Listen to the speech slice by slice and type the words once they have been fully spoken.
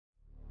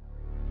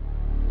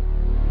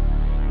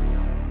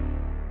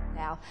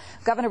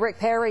Governor Rick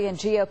Perry and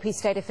GOP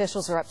state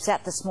officials are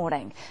upset this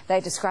morning. They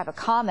describe a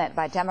comment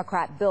by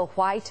Democrat Bill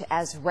White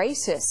as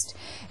racist.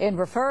 In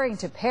referring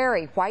to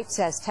Perry, White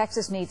says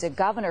Texas needs a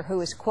governor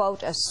who is,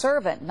 quote, a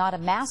servant, not a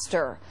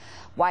master.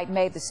 White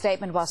made the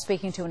statement while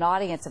speaking to an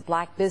audience of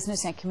black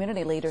business and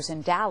community leaders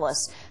in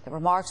Dallas. The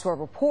remarks were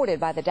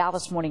reported by the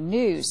Dallas Morning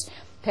News.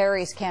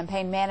 Perry's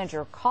campaign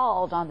manager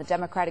called on the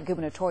Democratic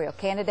gubernatorial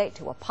candidate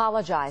to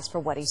apologize for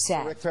what he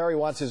said. Rick Perry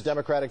wants his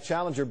Democratic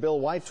challenger Bill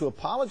White to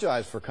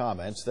apologize for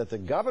comments that the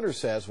governor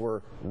says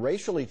were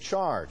racially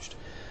charged.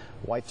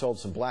 White told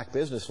some black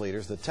business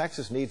leaders that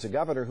Texas needs a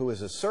governor who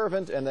is a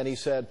servant, and then he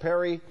said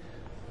Perry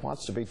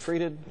wants to be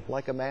treated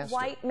like a master.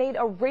 White made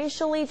a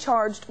racially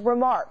charged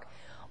remark.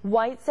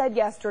 White said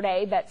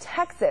yesterday that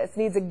Texas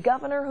needs a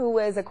governor who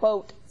is a,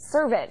 quote,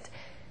 servant.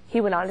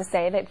 He went on to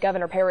say that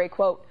Governor Perry,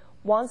 quote,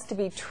 wants to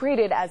be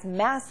treated as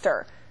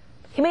master.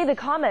 He made the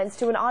comments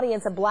to an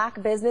audience of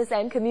black business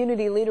and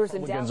community leaders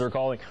in Dallas. Republicans are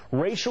calling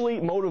racially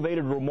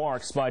motivated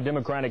remarks by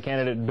Democratic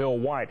candidate Bill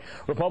White.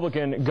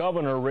 Republican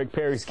Governor Rick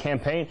Perry's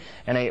campaign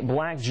and a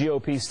black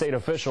GOP state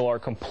official are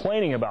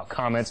complaining about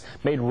comments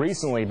made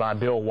recently by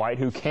Bill White,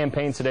 who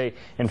campaigned today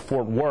in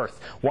Fort Worth.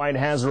 White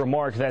has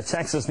remarked that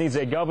Texas needs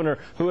a governor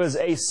who is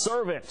a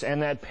servant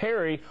and that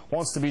Perry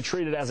wants to be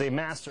treated as a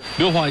master.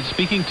 Bill White,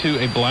 speaking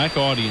to a black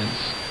audience,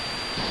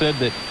 said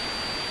that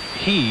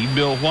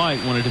Bill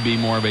White, wanted to be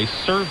more of a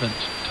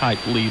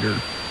servant-type leader,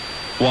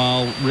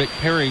 while Rick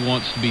Perry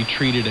wants to be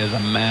treated as a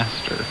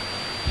master.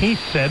 He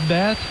said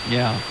that?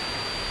 Yeah.